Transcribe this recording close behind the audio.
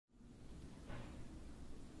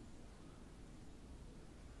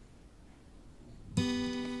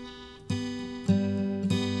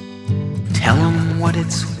what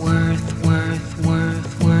it's worth.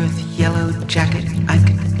 Yellow jacket, I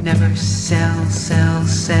could never sell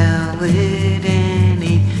it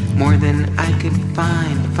any more than I could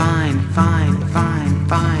find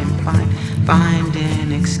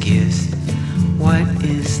an excuse. What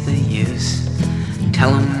is the use?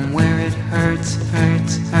 Tell 'em where it hurts.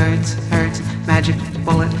 Magic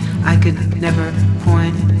bullet, I could never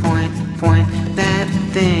point that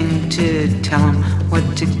thing to tell 'em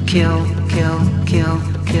what to kill.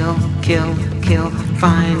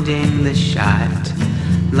 Finding the shot,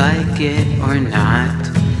 like it or not.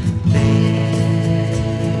 There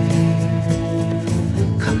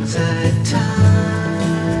comes a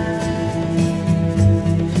time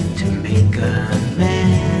to make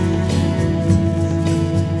amends.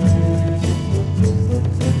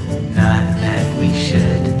 Not that we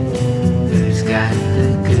should. Who's got the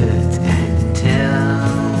goods? And tell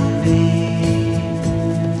me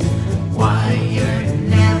why you're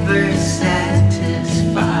never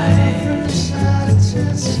satisfied.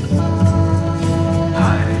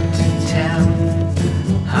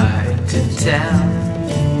 Hard to tell.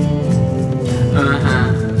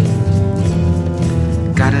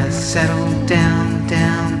 Gotta settle down.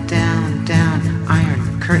 Iron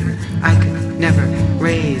curtain, I could never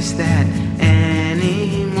raise that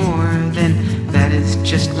any more than that is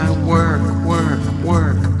just my work.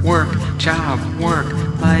 Job, work,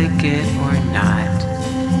 like it or not.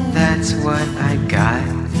 That's what I got.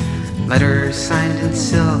 Letters signed in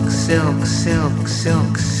silk,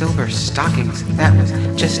 silver stockings. That was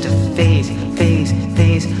just a phase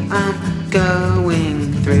I'm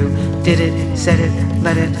going through. Did it, said it,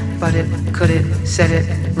 let it, but it, could it, said it,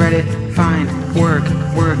 read it, find, work,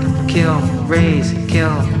 kill, raise,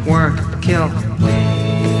 kill, work, kill.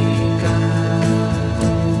 Wake up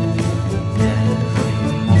every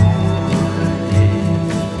morning,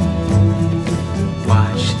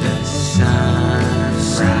 watch the sun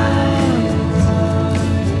rise.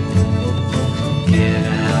 Get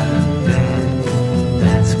out of bed,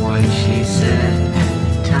 that's what she said.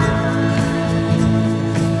 Time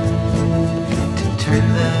to turn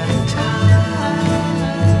the tide.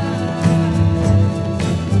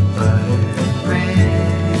 Butter bread,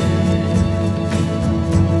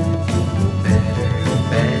 better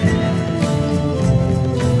bed.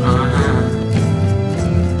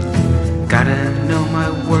 Gotta know my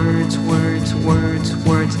words.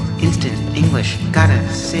 Instant English, gotta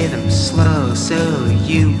say them slow so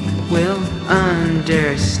you will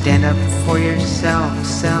understand. Up for yourself,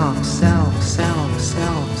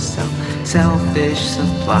 selfish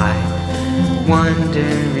supply,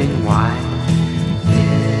 wondering why.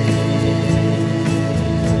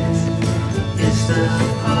 This is the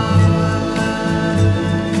part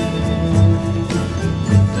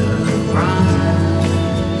with the rhyme,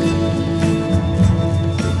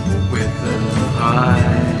 with the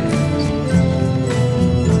heart.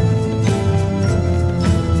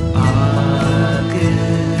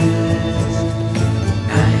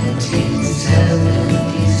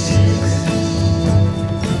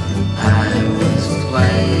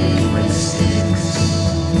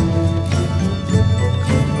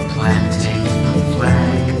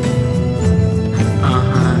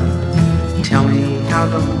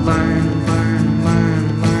 Learn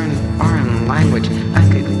foreign language. I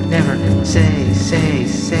could never say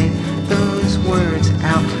those words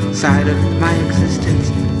outside of my existence,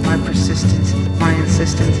 my persistence, my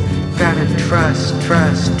insistence. Gotta trust,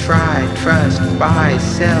 try, buy,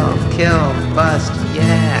 sell, kill, bust,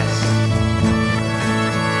 yes.